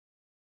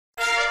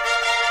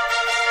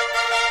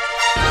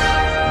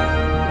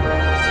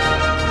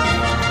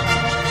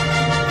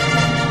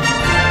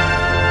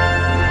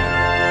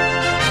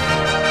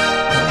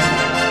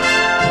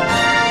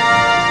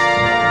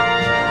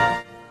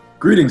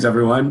Greetings,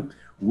 everyone.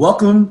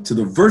 Welcome to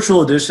the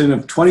virtual edition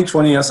of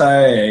 2020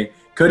 SIIA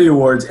CODiE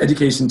Awards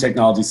Education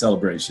Technology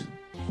Celebration.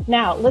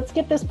 Now, let's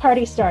get this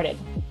party started.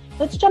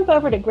 Let's jump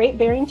over to Great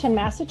Barrington,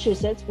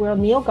 Massachusetts, where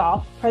Neil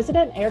Goff,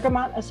 President,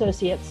 Ergamont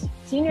Associates,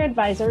 Senior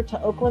Advisor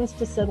to Oakland's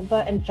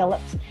DeSilva and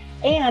Phillips,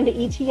 and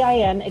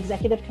ETIN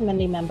Executive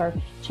Committee member,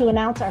 to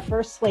announce our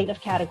first slate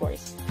of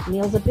categories.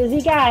 Neil's a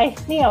busy guy.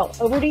 Neil,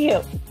 over to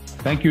you.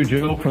 Thank you,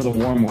 Jill, for the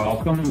warm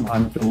welcome.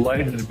 I'm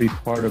delighted to be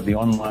part of the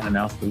online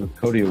announcement of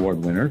CODiE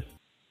Award winners.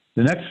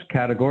 The next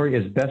category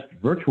is Best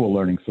Virtual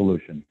Learning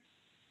Solution.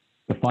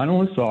 The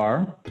finalists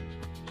are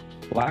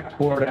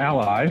Blackboard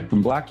Ally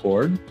from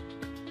Blackboard,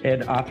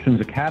 Ed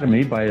Options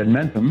Academy by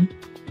Edmentum,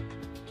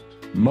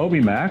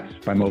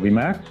 MobiMax by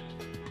MobiMax,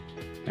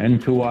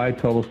 N2I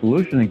Total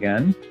Solution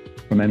again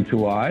from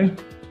N2I,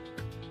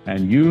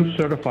 and U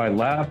Certified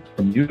Lab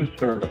from U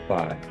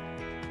Certify.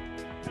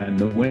 And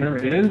the winner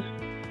is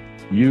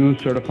U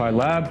Certified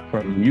Lab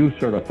from U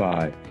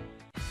Certify.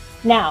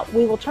 Now,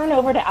 we will turn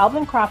over to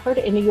Alvin Crawford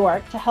in New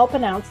York to help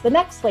announce the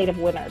next slate of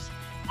winners.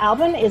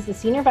 Alvin is the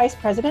Senior Vice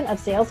President of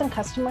Sales and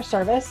Customer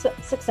Service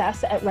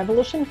Success at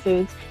Revolution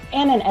Foods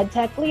and an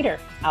EdTech leader.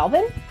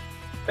 Alvin?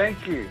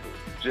 Thank you,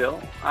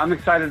 Jill. I'm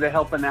excited to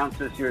help announce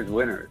this year's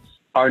winners.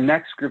 Our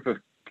next group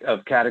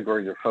of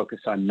categories are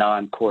focused on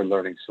non-core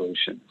learning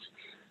solutions.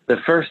 The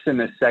first in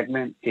this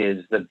segment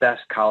is the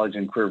Best College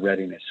and Career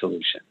Readiness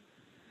Solution.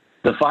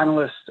 The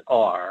finalists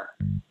are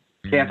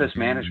Campus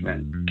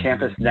Management,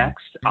 Campus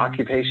Next,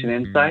 Occupation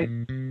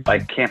Insight by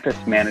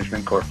Campus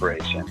Management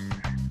Corporation,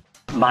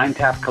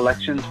 MindTap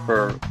Collections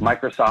for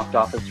Microsoft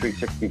Office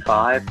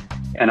 365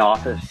 and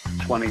Office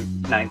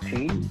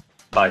 2019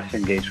 by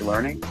Cengage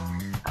Learning,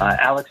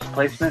 Alex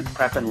Placement,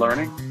 Prep and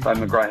Learning by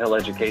McGraw-Hill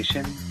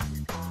Education,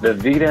 the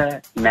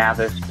Vita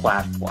Navis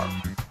Platform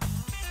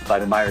by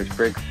the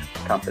Myers-Briggs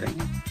Company,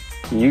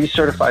 U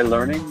Certify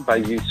Learning by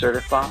U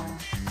Certify,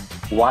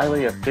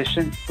 Wiley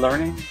Efficient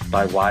Learning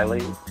by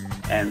Wiley,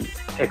 and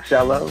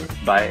Excello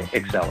by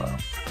Excello.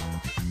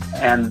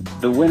 And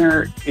the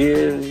winner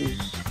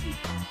is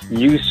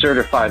U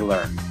Certify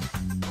Learn,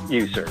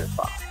 U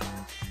Certify.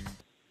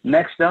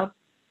 Next up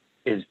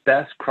is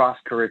Best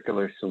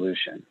Cross-Curricular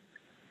Solution.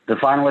 The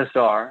finalists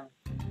are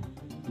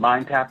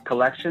MindTap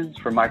Collections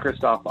for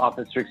Microsoft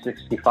Office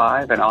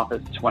 365 and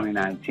Office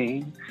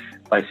 2019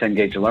 by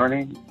Cengage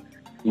Learning,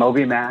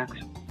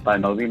 MobiMax by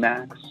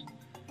MobiMax,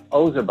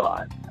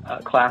 Ozabot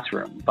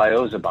Classroom by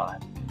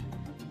Ozabot,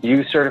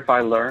 U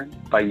Certify Learn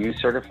by U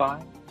Certify,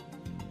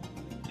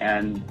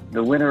 and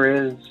the winner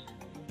is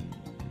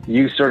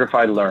U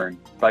Certify Learn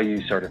by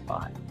U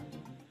Certify.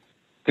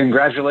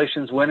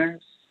 Congratulations,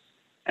 winners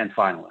and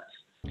finalists.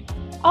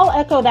 I'll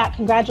echo that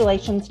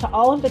congratulations to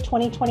all of the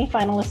 2020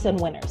 finalists and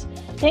winners.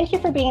 Thank you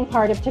for being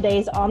part of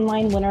today's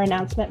online winner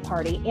announcement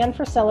party and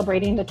for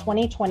celebrating the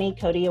 2020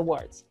 CODiE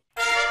Awards.